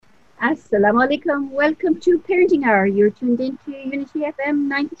Assalamu alaikum. Welcome to Parenting Hour. You're tuned into Unity FM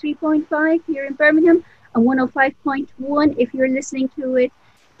 93.5 here in Birmingham and 105.1 if you're listening to it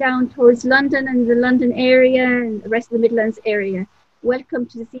down towards London and the London area and the rest of the Midlands area. Welcome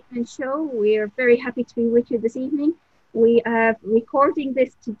to this evening's show. We're very happy to be with you this evening. We are recording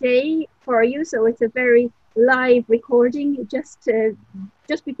this today for you, so it's a very live recording just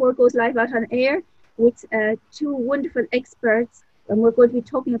before it goes live out on air with two wonderful experts, and we're going to be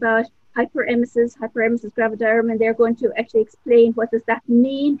talking about hyperemesis gravidarum, and they're going to actually explain what does that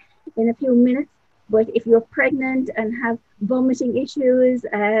mean in a few minutes. But if you're pregnant and have vomiting issues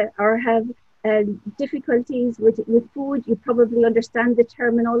or have difficulties with food, you probably understand the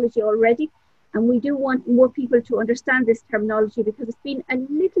terminology already. And we do want more people to understand this terminology because it's been a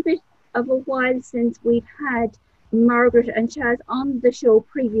little bit of a while since we've had Margaret and Chaz on the show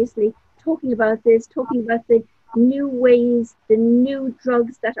previously talking about this, talking about the new ways, the new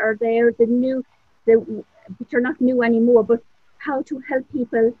drugs that are there, which are not new anymore, but how to help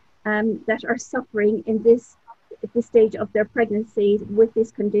people that are suffering in this at this stage of their pregnancy with this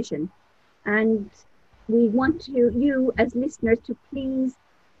condition. And we want you as listeners to please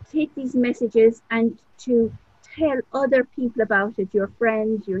take these messages and to tell other people about it, your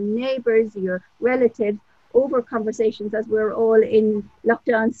friends, your neighbours, your relatives, over conversations, as we're all in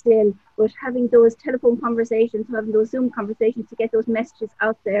lockdown still, but having those telephone conversations, having those Zoom conversations to get those messages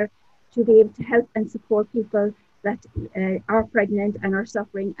out there to be able to help and support people that are pregnant and are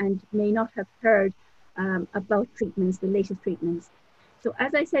suffering and may not have heard about treatments, the latest treatments. So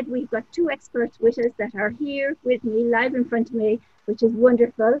as I said, we've got two experts with us that are here with me, live in front of me, which is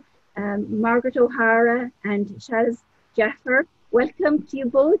wonderful. Margaret O'Hara and Chaz Jaffer. Welcome to you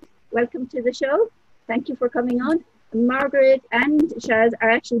both. Welcome to the show. Thank you for coming on. Margaret and Chaz are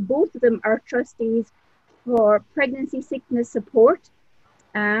actually, both of them are trustees for Pregnancy Sickness Support.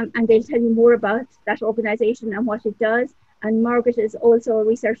 And they'll tell you more about that organisation and what it does. And Margaret is also a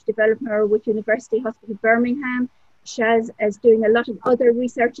research developer with University Hospital Birmingham. Chaz is doing a lot of other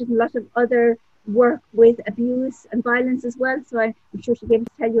research and a lot of other work with abuse and violence as well. So I'm sure she'll be able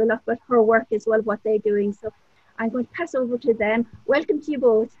to tell you a lot about her work as well, what they're doing. So I'm going to pass over to them. Welcome to you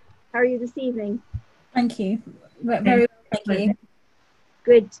both. How are you this evening? Thank you. Very well, thank you.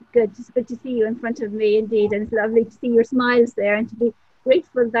 Good. It's good to see you in front of me indeed. And it's lovely to see your smiles there and to be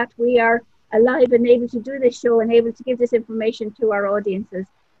grateful that we are alive and able to do this show and able to give this information to our audiences.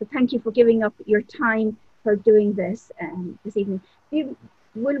 So thank you for giving up your time for doing this this evening.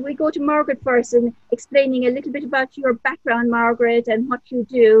 Will we go to Margaret first and explaining a little bit about your background, Margaret, and what you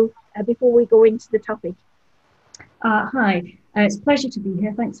do before we go into the topic? Hi, it's a pleasure to be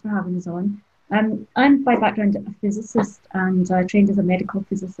here. Thanks for having us on. I'm by background a physicist and trained as a medical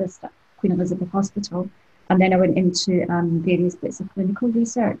physicist at Queen Elizabeth Hospital. And then I went into various bits of clinical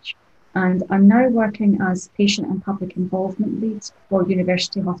research. And I'm now working as patient and public involvement lead for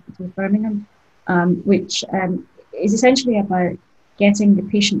University Hospital Birmingham, which is essentially about getting the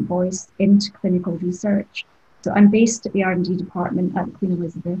patient voice into clinical research. So I'm based at the R&D department at Queen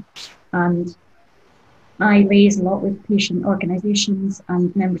Elizabeth, and I liaise a lot with patient organisations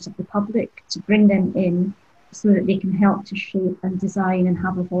and members of the public to bring them in so that they can help to shape and design and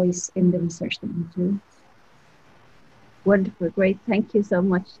have a voice in the research that we do. Wonderful, great. Thank you so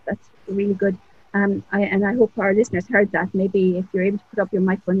much. That's really good. I hope our listeners heard that. Maybe if you're able to put up your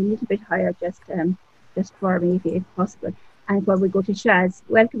microphone a little bit higher, just for me, if possible. And while we go to Chaz,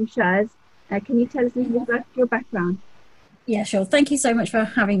 welcome Chaz. Can you tell us a little bit about your background? Yeah, sure. Thank you so much for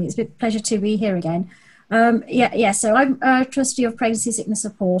having me. It's a pleasure to be here again. So I'm a trustee of Pregnancy Sickness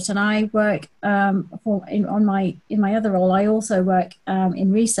Support, and I work in my other role. I also work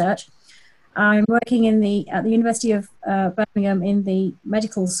in research. I'm working at the University of Birmingham in the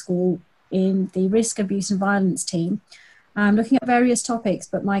medical school in the risk, abuse and violence team. I'm looking at various topics,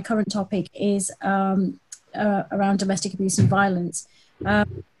 but my current topic is around domestic abuse and violence.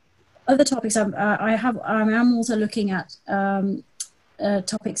 Other topics I am also looking at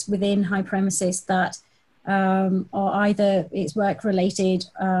topics within hyperemesis that are either it's work related,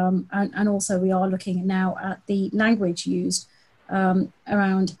 and also we are looking now at the language used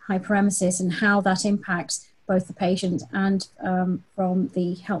around hyperemesis and how that impacts both the patient and from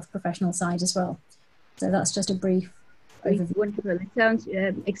the health professional side as well. So that's just a brief overview. Wonderful. It sounds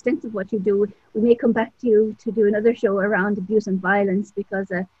extensive what you do. We may come back to you to do another show around abuse and violence,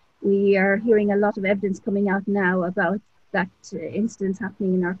 because we are hearing a lot of evidence coming out now about that incidents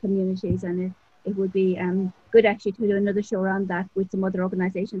happening in our communities, and it would be good actually to do another show around that with some other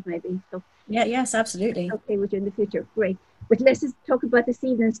organisations maybe. So yes, absolutely. Okay, with you in the future. Great. But let's just talk about this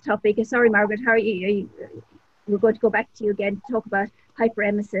evening's topic. Sorry, Margaret, how are you? we're going to go back to you again to talk about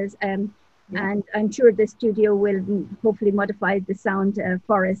hyperemesis. And I'm sure the studio will hopefully modify the sound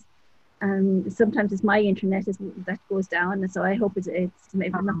for us. Sometimes it's my internet that goes down, so I hope it's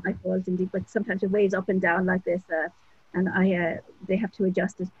maybe not my fault indeed, but sometimes it waves up and down like this, and they have to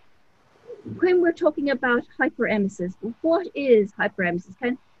adjust it. When we're talking about hyperemesis, what is hyperemesis?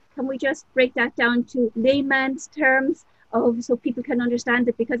 Can we just break that down to layman's terms so people can understand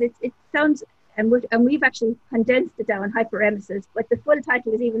it? Because it sounds, and we've actually condensed it down, hyperemesis, but the full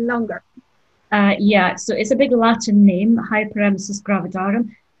title is even longer. Yeah, so it's a big Latin name, hyperemesis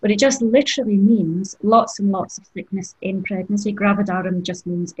gravidarum, but it just literally means lots and lots of sickness in pregnancy. Gravidarum just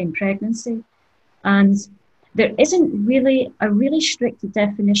means in pregnancy. And there isn't really a really strict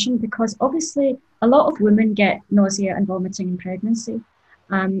definition, because obviously a lot of women get nausea and vomiting in pregnancy.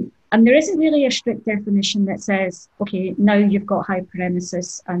 And there isn't really a strict definition that says, okay, now you've got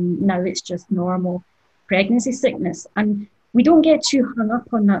hyperemesis and now it's just normal pregnancy sickness. And we don't get too hung up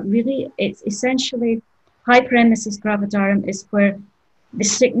on that, really. It's essentially hyperemesis gravidarum is where the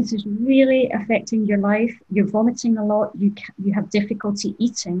sickness is really affecting your life. You're vomiting a lot. You have difficulty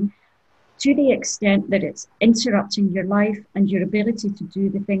eating to the extent that it's interrupting your life and your ability to do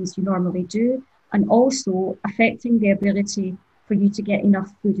the things you normally do, and also affecting the ability for you to get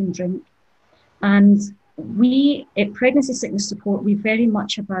enough food and drink. And we, at Pregnancy Sickness Support, we're very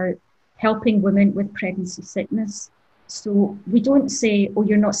much about helping women with pregnancy sickness. So we don't say, oh,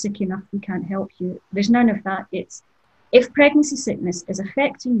 you're not sick enough, we can't help you. There's none of that. It's if pregnancy sickness is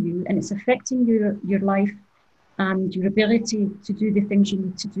affecting you and it's affecting your life and your ability to do the things you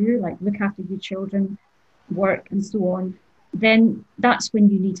need to do, like look after your children, work and so on, then that's when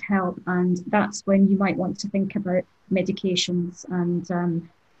you need help, and that's when you might want to think about medications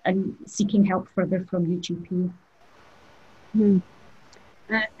and seeking help further from your GP.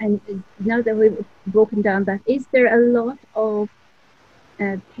 And now that we've broken down that, is there a lot of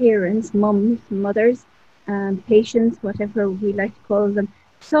parents, mums, mothers, patients, whatever we like to call them,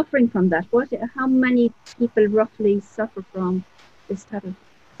 suffering from that? How many people roughly suffer from this type of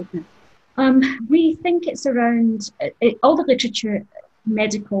sickness? We think it's around, all the literature,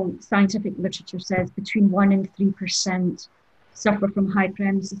 medical scientific literature says between 1% and 3% suffer from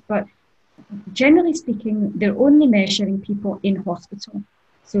hyperemesis, but generally speaking, they're only measuring people in hospital.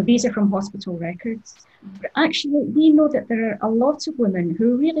 So these are from hospital records. But actually, we know that there are a lot of women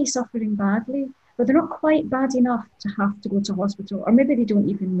who are really suffering badly, but they're not quite bad enough to have to go to hospital, or maybe they don't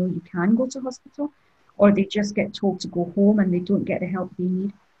even know you can go to hospital, or they just get told to go home and they don't get the help they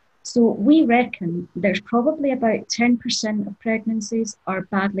need. So we reckon there's probably about 10% of pregnancies are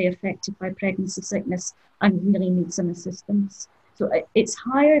badly affected by pregnancy sickness and really need some assistance. So it's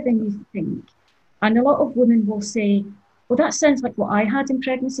higher than you think. And a lot of women will say, well, that sounds like what I had in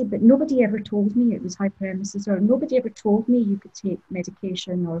pregnancy, but nobody ever told me it was hyperemesis, or nobody ever told me you could take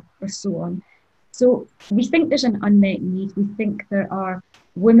medication or so on. So we think there's an unmet need. We think there are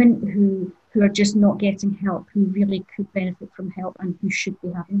women who are just not getting help, who really could benefit from help and who should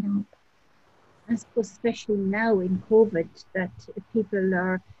be having help. I suppose especially now in COVID, that people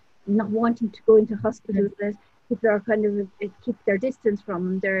are not wanting to go into hospitals, that people are kind of keep their distance from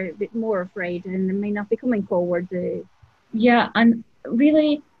them. They're a bit more afraid and they may not be coming forward. Yeah, and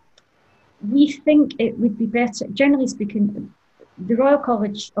really, we think it would be better, generally speaking, the Royal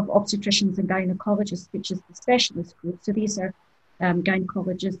College of Obstetricians and Gynecologists, which is the specialist group, so these are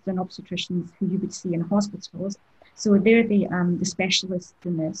gynecologists and obstetricians who you would see in hospitals. So they're the specialists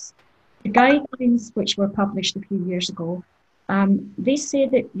in this. The guidelines, which were published a few years ago, they say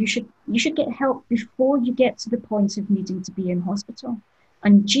that you should get help before you get to the point of needing to be in hospital.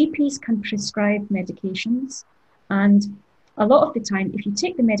 And GPs can prescribe medications. And a lot of the time, if you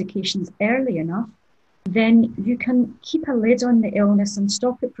take the medications early enough, then you can keep a lid on the illness and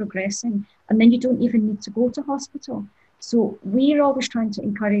stop it progressing. And then you don't even need to go to hospital. So we're always trying to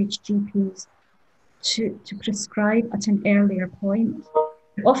encourage GPs to prescribe at an earlier point.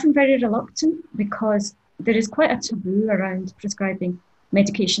 They're often very reluctant because there is quite a taboo around prescribing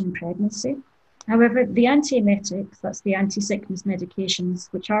medication in pregnancy. However, the antiemetics, that's the anti-sickness medications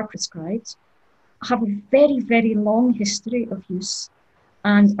which are prescribed, have a very, very long history of use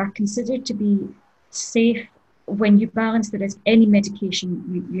and are considered to be safe. When you balance the risk, any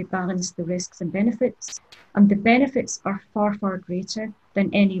medication, you balance the risks and benefits, and the benefits are far, far greater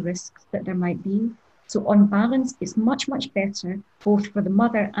than any risks that there might be. So on balance, it's much, much better, both for the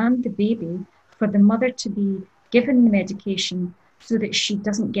mother and the baby, for the mother to be given the medication so that she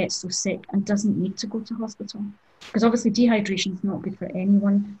doesn't get so sick and doesn't need to go to hospital. Because obviously dehydration is not good for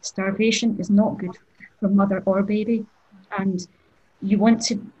anyone. Starvation is not good for mother or baby. And you want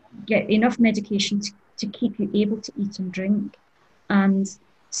to get enough medication to to keep you able to eat and drink. And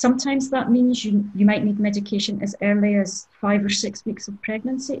sometimes that means you might need medication as early as 5 or 6 weeks of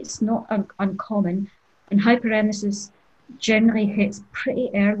pregnancy. It's not uncommon. And hyperemesis generally hits pretty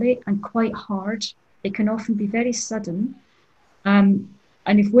early and quite hard. It can often be very sudden. And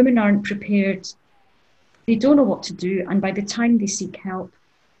if women aren't prepared, they don't know what to do. And by the time they seek help,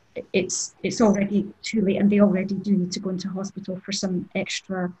 it's already too late, and they already do need to go into hospital for some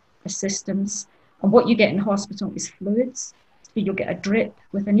extra assistance. And what you get in hospital is fluids. So you'll get a drip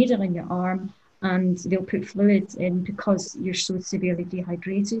with a needle in your arm, and they'll put fluids in because you're so severely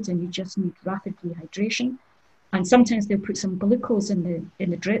dehydrated and you just need rapid dehydration. And sometimes they'll put some glucose in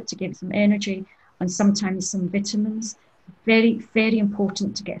the drip to give some energy, and sometimes some vitamins. Very, very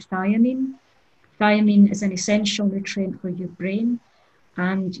important to get thiamine. Thiamine is an essential nutrient for your brain,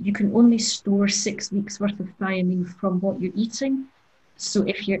 and you can only store 6 weeks worth of thiamine from what you're eating. So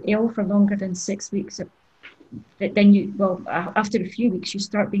if you're ill for longer than 6 weeks, then after a few weeks, you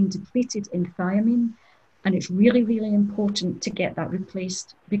start being depleted in thiamine. And it's really, really important to get that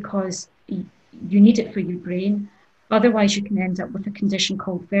replaced because you need it for your brain. Otherwise, you can end up with a condition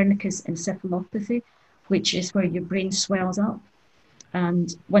called Wernicke's encephalopathy, which is where your brain swells up.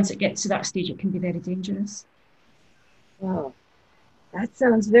 And once it gets to that stage, it can be very dangerous. Wow. That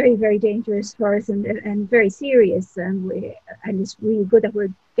sounds very, very dangerous for us and very serious. And it's really good that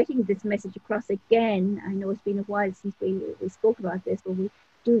we're getting this message across again. I know it's been a while since we spoke about this, but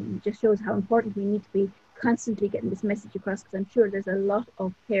it just shows how important we need to be constantly getting this message across, because I'm sure there's a lot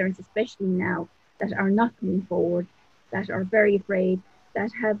of parents, especially now, that are not coming forward, that are very afraid,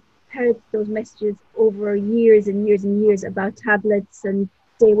 that have heard those messages over years and years and years about tablets and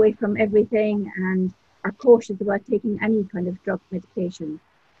stay away from everything, and are cautious about taking any kind of drug medication.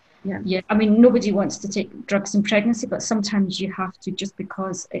 Yeah. I mean, nobody wants to take drugs in pregnancy, but sometimes you have to, just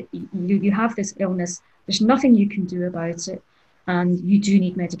because you have this illness. There's nothing you can do about it, and you do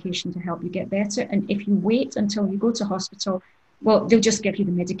need medication to help you get better. And if you wait until you go to hospital, well, they'll just give you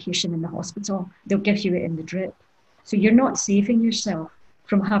the medication in the hospital. They'll give you it in the drip. So you're not saving yourself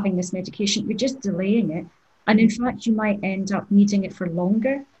from having this medication. You're just delaying it. And in fact, you might end up needing it for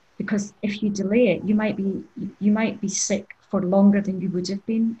longer, because if you delay it, you might be sick for longer than you would have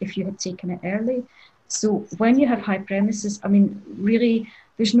been if you had taken it early. So when you have hyperemesis, I mean, really,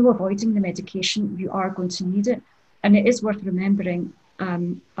 there's no avoiding the medication. You are going to need it. And it is worth remembering, I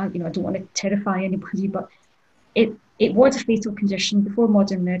don't want to terrify anybody, but it was a fatal condition. Before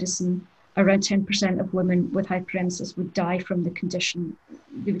modern medicine, around 10% of women with hyperemesis would die from the condition.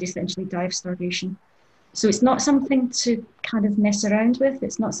 They would essentially die of starvation. So it's not something to kind of mess around with.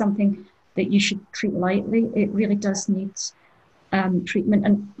 It's not something that you should treat lightly. It really does need treatment.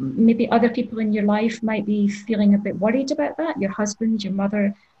 And maybe other people in your life might be feeling a bit worried about that. Your husband, your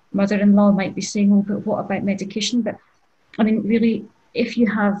mother-in-law might be saying, oh, but what about medication? But I mean, really, if you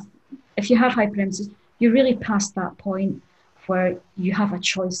have hyperemesis, you're really past that point where you have a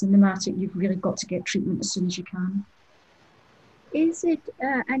choice in the matter. You've really got to get treatment as soon as you can. Is it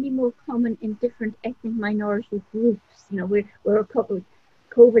any more common in different ethnic minority groups? You know, we're a couple.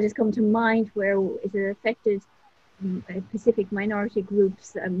 COVID has come to mind. Where it affected Pacific minority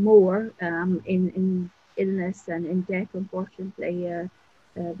groups more in illness and in death, unfortunately.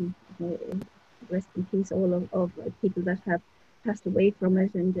 Rest in peace, all of people that have passed away from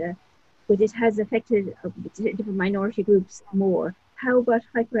it, and but it has affected different minority groups more. How about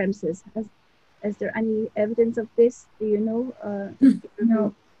hyperemesis? Is there any evidence of this? Do you know?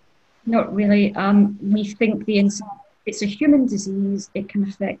 No, not really. We think it's a human disease. It can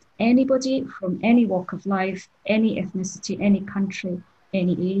affect anybody from any walk of life, any ethnicity, any country,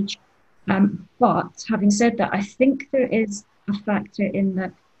 any age. But having said that, I think there is a factor in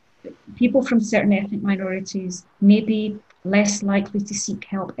that people from certain ethnic minorities may be less likely to seek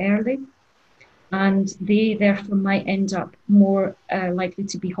help early, and they therefore might end up more likely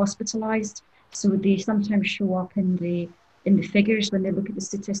to be hospitalized. So they sometimes show up in the figures when they look at the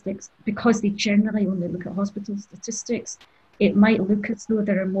statistics, because they generally only look at hospital statistics. It might look as though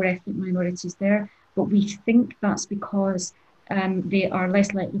there are more ethnic minorities there, but we think that's because they are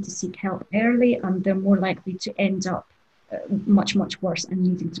less likely to seek help early, and they're more likely to end up much, much worse and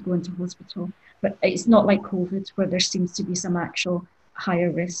needing to go into hospital. But it's not like COVID, where there seems to be some actual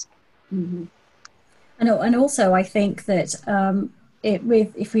higher risk. Mm-hmm. And also, I think that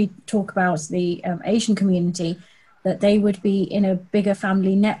if we talk about the Asian community, that they would be in a bigger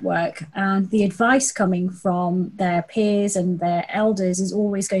family network, and the advice coming from their peers and their elders is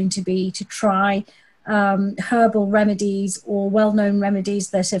always going to be to try herbal remedies or well-known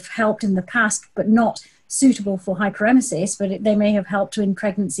remedies that have helped in the past but not suitable for hyperemesis, but they may have helped in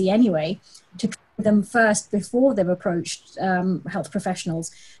pregnancy anyway, to them first before they've approached health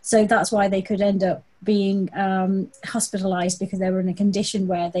professionals. So that's why they could end up being hospitalized, because they were in a condition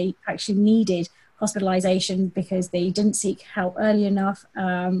where they actually needed hospitalization because they didn't seek help early enough,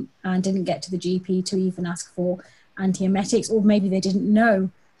 and didn't get to the GP to even ask for antiemetics, or maybe they didn't know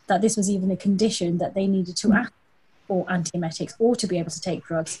that this was even a condition that they needed to ask for antiemetics or to be able to take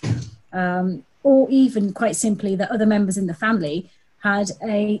drugs, or even quite simply that other members in the family had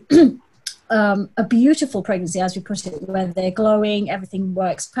a beautiful pregnancy, as we put it, where they're glowing, everything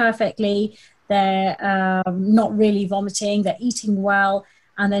works perfectly, they're not really vomiting, they're eating well,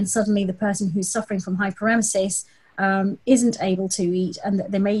 and then suddenly the person who's suffering from hyperemesis isn't able to eat, and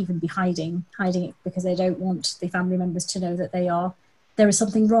they may even be hiding it because they don't want the family members to know that there is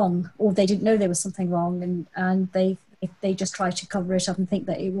something wrong, or they didn't know there was something wrong, and they just try to cover it up and think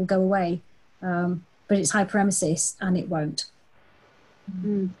that it will go away, but it's hyperemesis and it won't.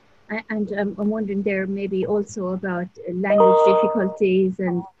 Mm. And I'm wondering there maybe also about language difficulties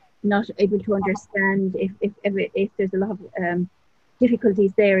and not able to understand if there's a lot of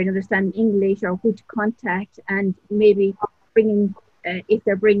difficulties there in understanding English or who to contact, and maybe bringing if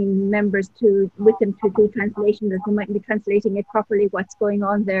they're bringing members with them to do translation, that they might be translating it properly, what's going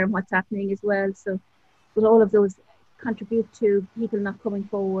on there and what's happening as well. So, but all of those contribute to people not coming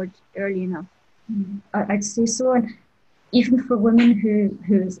forward early enough. I'd say so. And even for women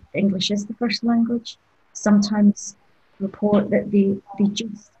whose English is the first language, sometimes report that they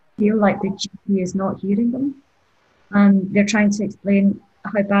just feel like the GP is not hearing them. And they're trying to explain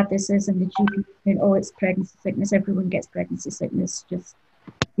how bad this is, and the GP saying, oh, it's pregnancy sickness, everyone gets pregnancy sickness, just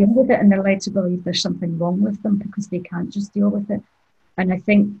deal with it. And they're led to believe there's something wrong with them because they can't just deal with it. And I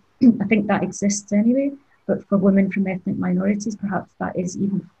think that exists anyway, but for women from ethnic minorities, perhaps that is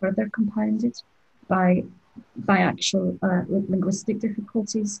even further compounded by actual linguistic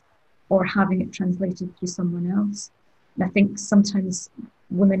difficulties or having it translated through someone else. And I think sometimes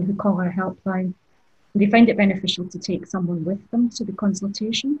women who call our helpline, they find it beneficial to take someone with them to the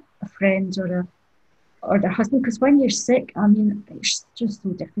consultation, a friend or their husband, because when you're sick, I mean, it's just so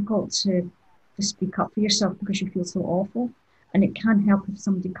difficult to speak up for yourself because you feel so awful, and it can help if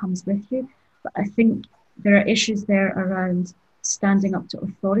somebody comes with you. But I think there are issues there around standing up to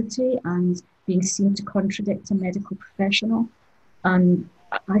authority and being seen to contradict a medical professional. And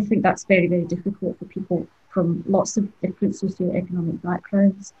I think that's very, very difficult for people from lots of different socioeconomic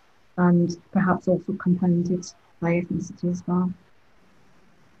backgrounds, and perhaps also compounded by ethnicity as well.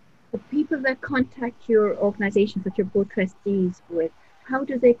 The people that contact your organisations that you're both trustees with, how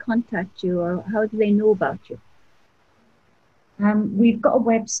do they contact you, or how do they know about you? We've got a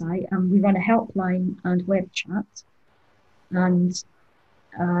website, and we run a helpline and web chat, and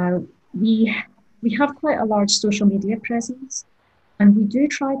we have quite a large social media presence, and we do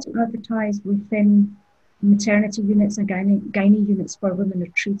try to advertise within maternity units and gynae units where women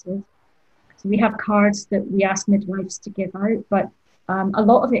are treated. So we have cards that we ask midwives to give out, but a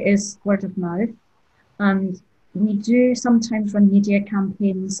lot of it is word of mouth. And we do sometimes run media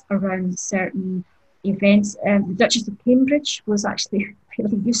campaigns around certain events. The Duchess of Cambridge was actually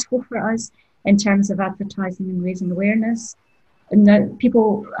really useful for us in terms of advertising and raising awareness. And now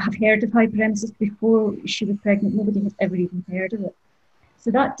people have heard of hyperemesis before she was pregnant. Nobody has ever even heard of it. So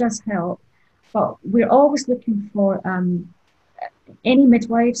that does help. But we're always looking for any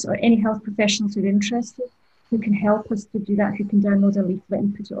midwives or any health professionals who are interested, who can help us to do that, who can download a leaflet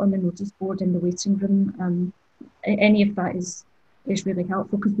and put it on the notice board in the waiting room. Any of that is really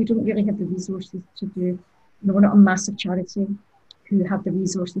helpful, because we don't really have the resources to do, we're not a massive charity who have the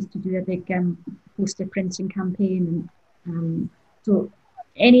resources to do a big poster printing campaign. And so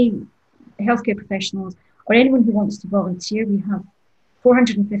any healthcare professionals or anyone who wants to volunteer, we have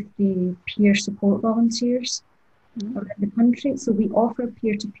 450 peer support volunteers around the country. So we offer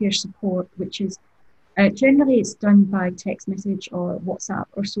peer-to-peer support, which is generally it's done by text message or WhatsApp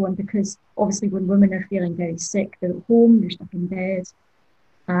or so on, because obviously when women are feeling very sick, they're at home, they're stuck in bed,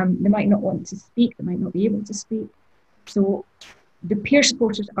 they might not want to speak, they might not be able to speak. So the peer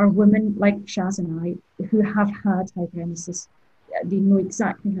supporters are women like Shaz and I who have had hyperemesis. They know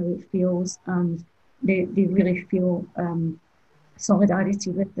exactly how it feels, and they really feel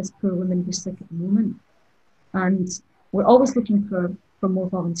solidarity with this poor woman who's sick at the moment. And we're always looking for more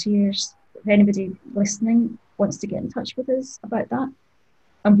volunteers. If anybody listening wants to get in touch with us about that.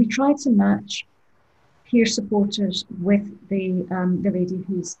 And we try to match peer supporters with the lady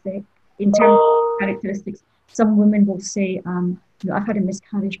who's sick in terms of characteristics. Some women will say, I've had a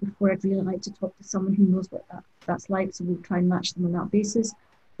miscarriage before, I'd really like to talk to someone who knows what that's like, so we'll try and match them on that basis.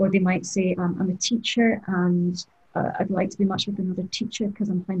 Or they might say, I'm a teacher and I'd like to be matched with another teacher because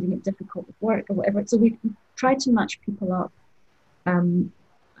I'm finding it difficult with work or whatever. So we try to match people up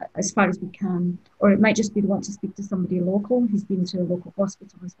as far as we can, or it might just be they want to speak to somebody local who's been to a local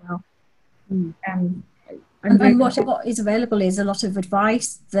hospital as well. And what is available is a lot of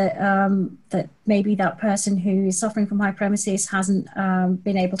advice that that maybe that person who is suffering from hyperemesis hasn't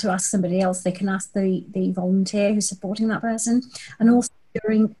been able to ask somebody else. They can ask the volunteer who's supporting that person. And also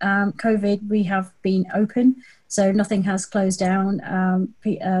during COVID, we have been open, so nothing has closed down.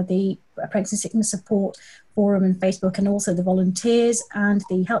 The Pregnancy Sickness Support Forum and Facebook, and also the volunteers and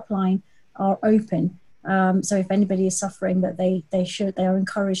the helpline are open. So if anybody is suffering, that they are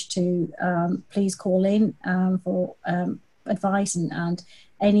encouraged to please call in for advice and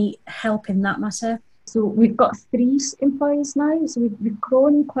any help in that matter. So we've got 3 employees now, so we've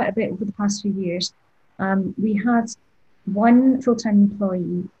grown quite a bit over the past few years. We had 1 full-time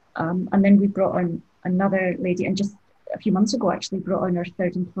employee, and then we brought on another lady, and just a few months ago actually brought on our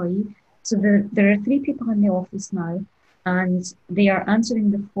 3rd employee. So there are 3 people in the office now, and they are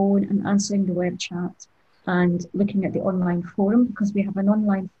answering the phone and answering the web chat and looking at the online forum, because we have an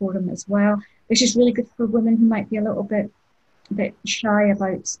online forum as well, which is really good for women who might be a little bit shy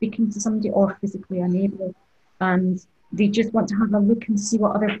about speaking to somebody or physically unable, and they just want to have a look and see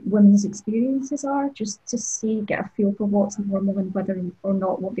what other women's experiences are, just to see, get a feel for what's normal and whether or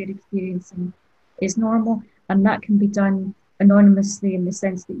not what they're experiencing is normal. And that can be done anonymously in the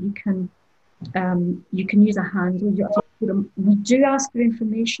sense that you can use a handle. We do ask for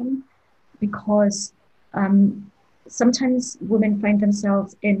information because sometimes women find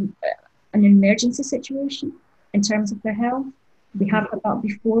themselves in an emergency situation in terms of their health. We have had that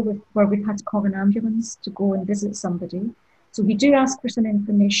before where we've had to call an ambulance to go and visit somebody. So we do ask for some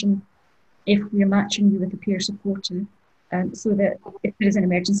information if we're matching you with a peer supporter, so that if there is an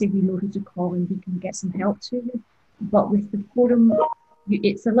emergency, we know who to call and we can get some help to you. But with the forum,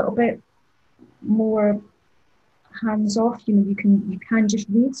 it's a little bit more hands-off. You can just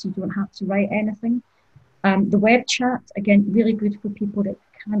read, so you don't have to write anything. The web chat, again, really good for people that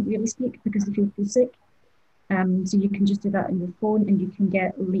can't really speak because they feel too sick. So you can just do that on your phone and you can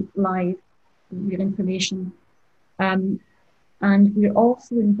get live real information. And we're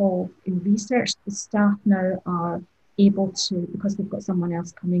also involved in research. The staff now are able to, because we've got someone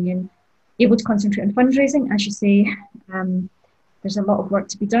else coming in, able to concentrate on fundraising. As you say, there's a lot of work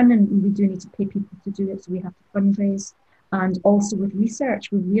to be done and we do need to pay people to do it, so we have to fundraise. And also with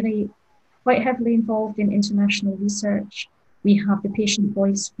research, we're really quite heavily involved in international research. We have the patient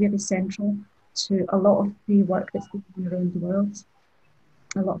voice really central to a lot of the work that's being done around the world,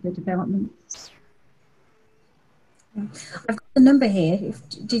 a lot of the developments. I've got the number here.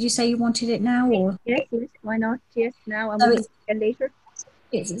 Did you say you wanted it now? Or? Yes, why not? Yes, now. I'm going to later.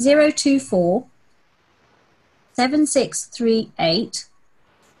 It's 024 7638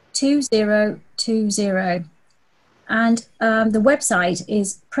 2020. And the website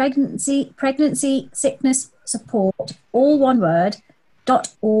is Pregnancy Sickness Support, all one word,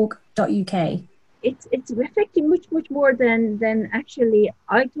 .org.uk. It's reflecting much more than actually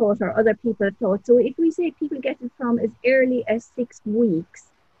I thought or other people thought. So if we say people get it from as early as 6 weeks,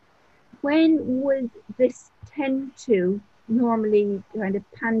 when would this tend to normally kind of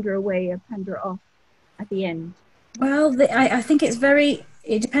pander away or pander off at the end? Well, I think it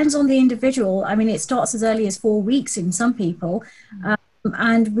depends on the individual. I mean, it starts as early as 4 weeks in some people,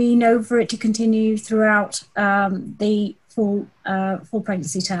 and we know for it to continue throughout the full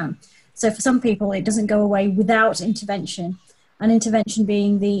pregnancy term. So for some people, it doesn't go away without intervention, and intervention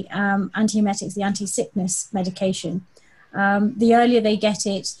being the antiemetics, the anti-sickness medication. The earlier they get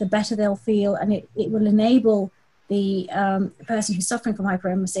it, the better they'll feel, and it will enable the person who's suffering from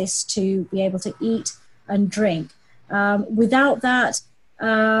hyperemesis to be able to eat and drink. Without that,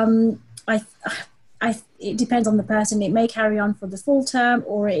 it depends on the person. It may carry on for the full term,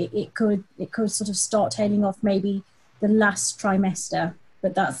 or it could sort of start tailing off maybe the last trimester,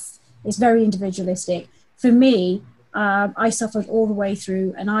 but it's very individualistic. For me, I suffered all the way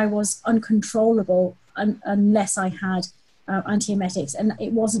through, and I was uncontrollable unless I had antiemetics. And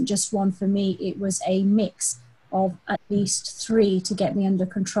it wasn't just one for me, it was a mix of at least 3 to get me under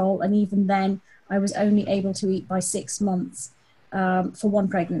control. And even then, I was only able to eat by 6 months for one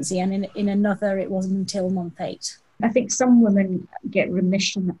pregnancy, and in another, it wasn't until month 8. I think some women get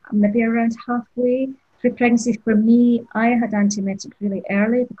remission maybe around halfway through pregnancy. For me, I had antiemetics really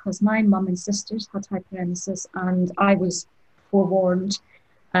early because my mum and sisters had hyperemesis, and I was forewarned.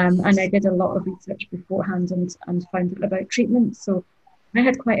 And I did a lot of research beforehand and found out about treatment. So I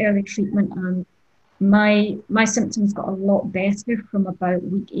had quite early treatment, and My symptoms got a lot better from about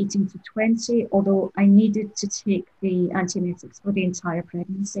week 18 to 20, although I needed to take the antiemetics for the entire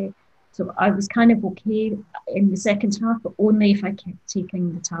pregnancy. So I was kind of okay in the second half, but only if I kept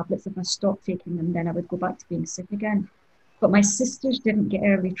taking the tablets. If I stopped taking them, then I would go back to being sick again. But my sisters didn't get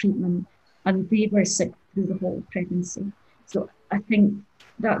early treatment and they were sick through the whole pregnancy. So I think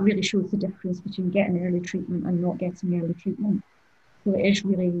that really shows the difference between getting early treatment and not getting early treatment. So it is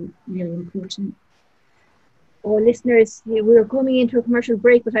really, really important. Oh, listeners, we're coming into a commercial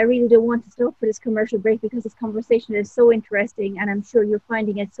break, but I really don't want to stop for this commercial break because this conversation is so interesting, and I'm sure you're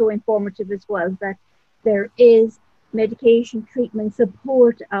finding it so informative as well, that there is medication, treatment,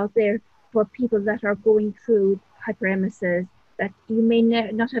 support out there for people that are going through hyperemesis that you may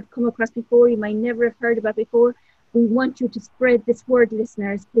not have come across before, you might never have heard about before. We want you to spread this word,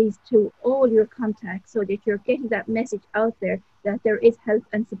 listeners, please, to all your contacts so that you're getting that message out there that there is help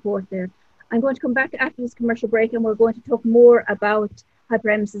and support there. I'm going to come back after this commercial break and we're going to talk more about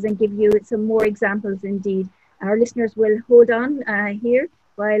hyperemesis and give you some more examples indeed. Our listeners will hold on here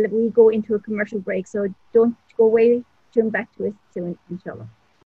while we go into a commercial break. So don't go away, tune back to us soon, inshallah.